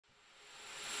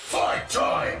Fight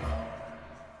time!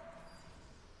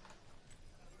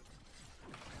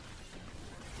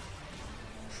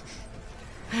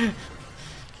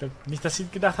 Ich glaube nicht, dass sie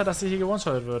gedacht hat, dass sie hier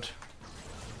gewone-shottet wird.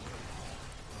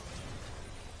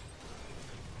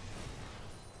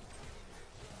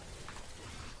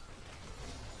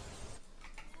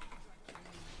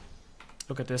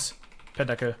 Look at this.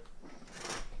 Pentakill.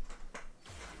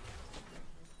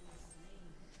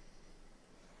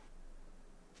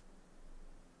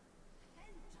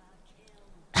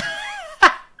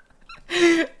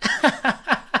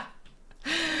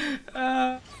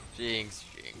 Jinx.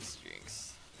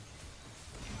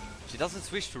 She doesn't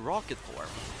switch to rocket form.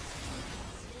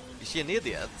 Is she an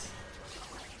idiot?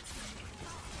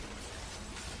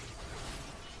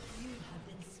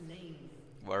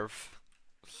 Worth.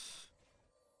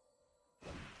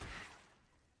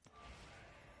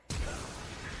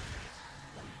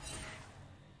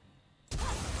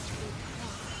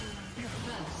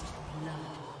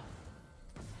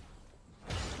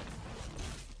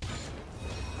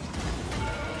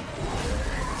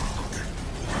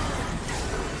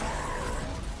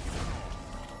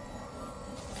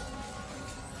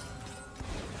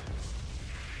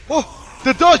 Oh,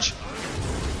 the dodge!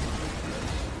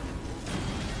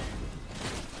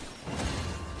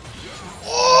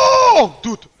 Oh,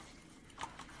 dude!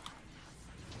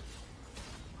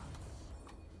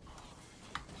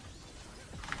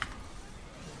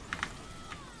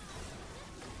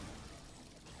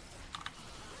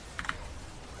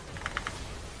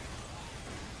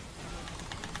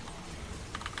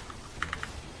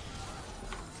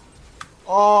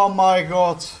 Oh my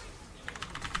god.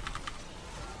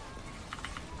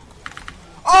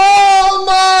 Oh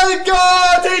my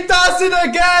god! He does it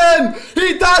again!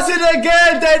 He does it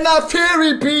again! They're not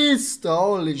Fury Beast!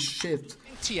 Holy shit.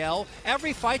 TL,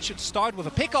 every fight should start with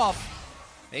a pickoff.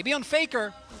 Maybe on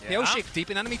Faker. Thebausffs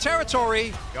deep in enemy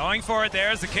territory. Going for it there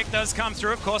as the kick does come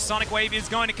through. Of course, Sonic Wave is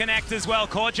going to connect as well.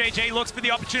 Core JJ looks for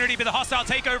the opportunity, but the hostile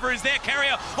takeover is there.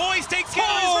 Carrier always takes care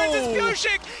of his friends.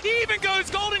 Thebausffs, he even goes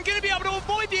golden, going to be able to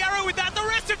avoid the arrow with that. The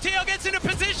rest of TL gets into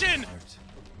position.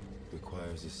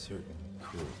 Requires a certain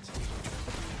cruelty.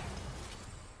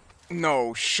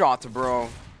 No shot, bro.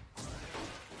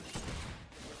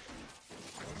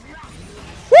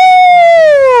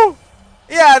 Woo!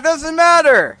 Yeah, it doesn't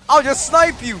matter. I'll just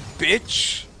snipe you,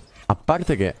 bitch. A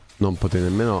parte che non potete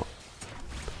nemmeno...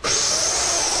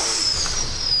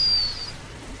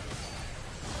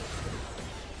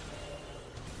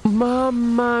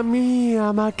 Mamma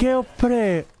mia, ma che ho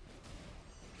preso?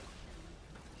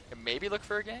 Maybe look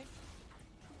for a gang?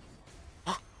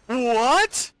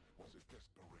 What?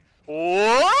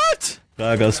 What?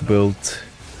 Raga's build.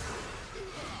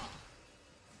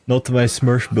 Not my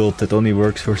Smurf build that only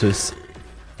works versus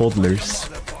toddlers.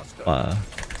 Wow.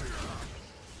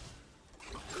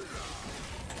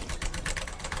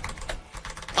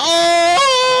 Oh!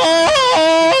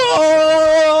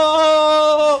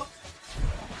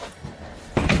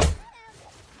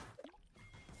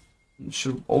 It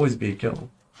should always be a kill.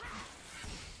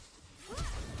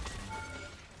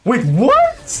 Wait,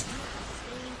 what?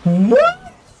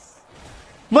 What?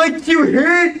 Like you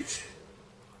hit?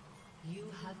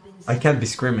 I can't be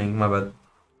screaming, my bad.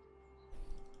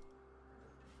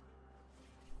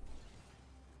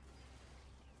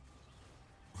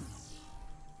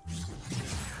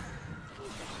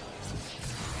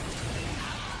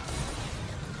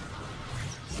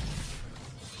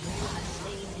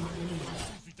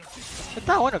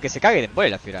 Está bueno que se cague de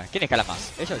embole la fiera. ¿Quién escala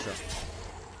más? ¿Ella o yo?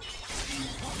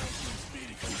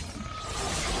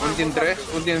 Ulti en 3,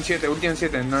 ulti en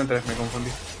 7, no en 3, me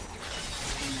confundí.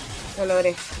 Lo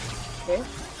logré. ¿Qué?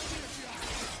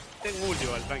 Tengo ulti,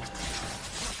 igual, tranqui.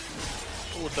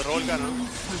 Te rolga, ¿no?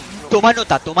 Toma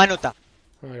nota, toma nota.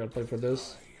 I gotta play for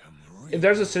this. If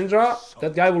there's a Syndra,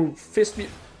 that guy will fist me.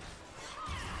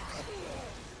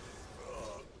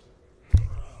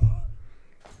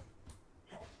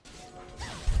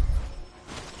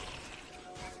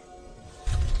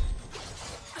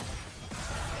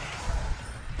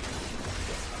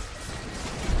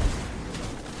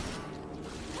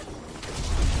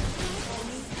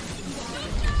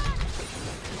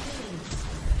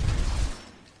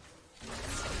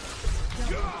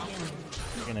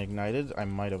 Ignited, I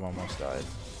might have almost died.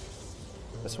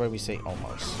 That's why we say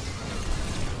almost.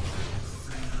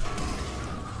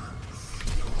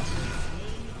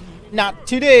 Not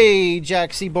today,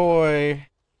 Jaxie boy.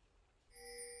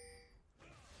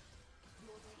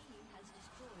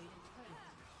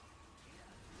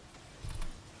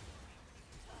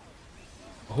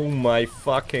 Oh my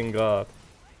fucking god.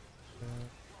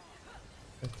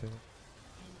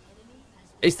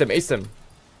 Ace them, ace them.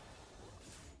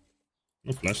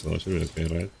 No flash though, should be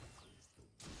okay, right?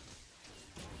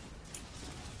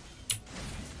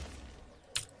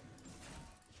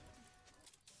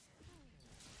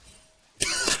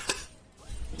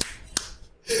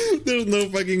 There's no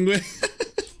fucking way.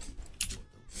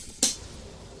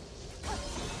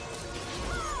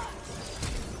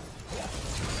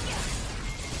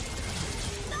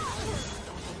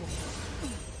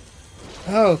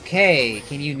 Okay,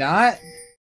 can you not?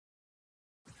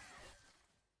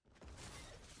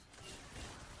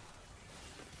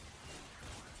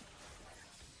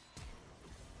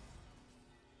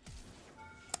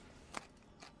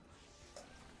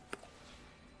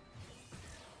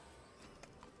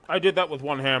 I did that with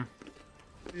one ham.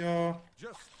 Ja.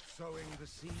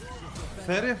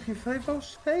 Serio?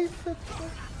 Thebausffs?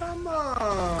 Come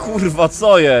on! Kurwa,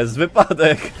 co jest?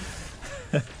 Wypadek!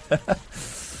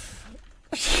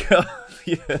 Ja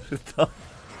pierdolę.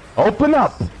 Open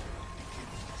up!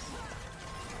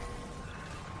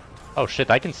 Oh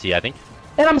shit, I can see, I think.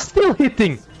 And I'm still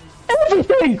hitting!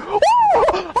 Everything! Oh,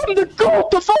 I'm the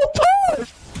GOAT of all time!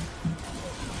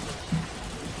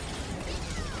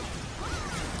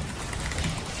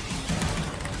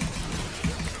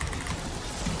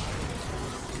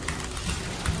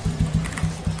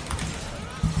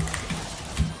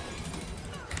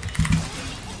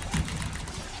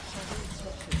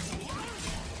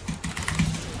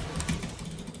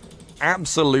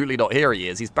 Absolutely not. Here he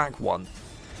is. He's back one.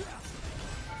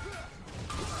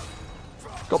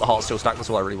 Got the heart steal stack. That's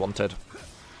all I really wanted.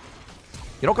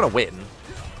 You're not going to win.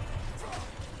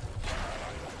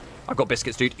 I've got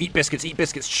biscuits, dude. Eat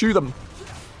biscuits, chew them.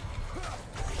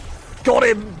 Got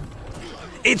him.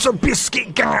 It's a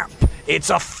biscuit gap. It's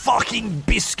a fucking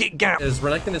biscuit gap. Is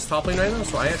Renekton is top lane right now,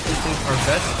 so I actually think our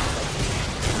best.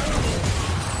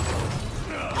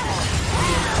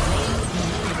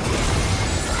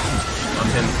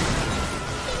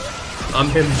 I'm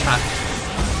him, chat.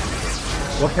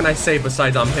 What can I say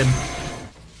besides I'm him?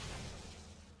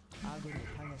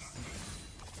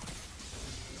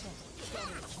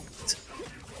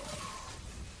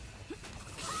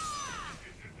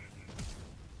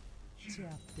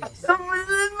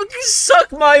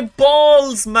 Suck my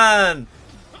balls, man!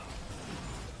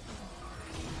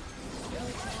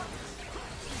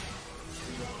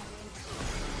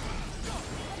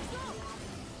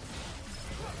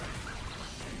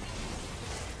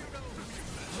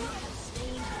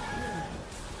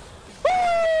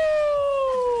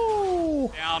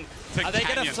 Are they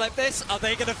going to flip this? Are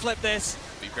they going to flip this?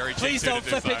 Be very Please don't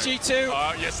flip it, G2.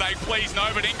 You're saying please no,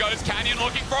 but in goes Canyon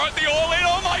looking for it. The all-in.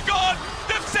 Oh my god!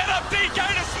 They've set up DK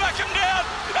to smack him down,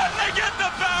 and they get the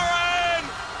Baron!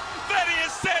 Fetty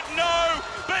has said no,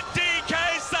 but DK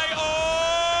say,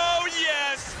 oh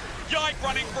yes! Yike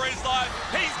running for his life.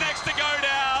 He's next to go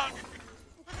down.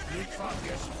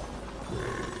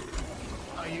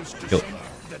 Yo,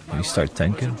 can we start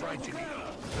tanking?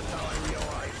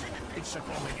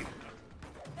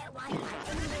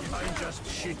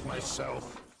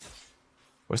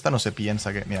 Pues esta no se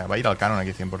piensa que... Mira, va a ir al canon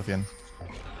aquí 100%.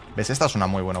 ¿Ves? Esta es una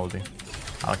muy buena ulti.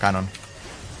 Al canon.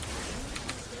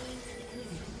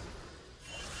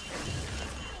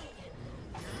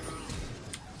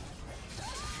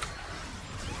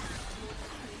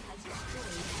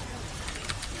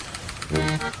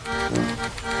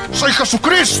 ¡Soy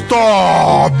Jesucristo!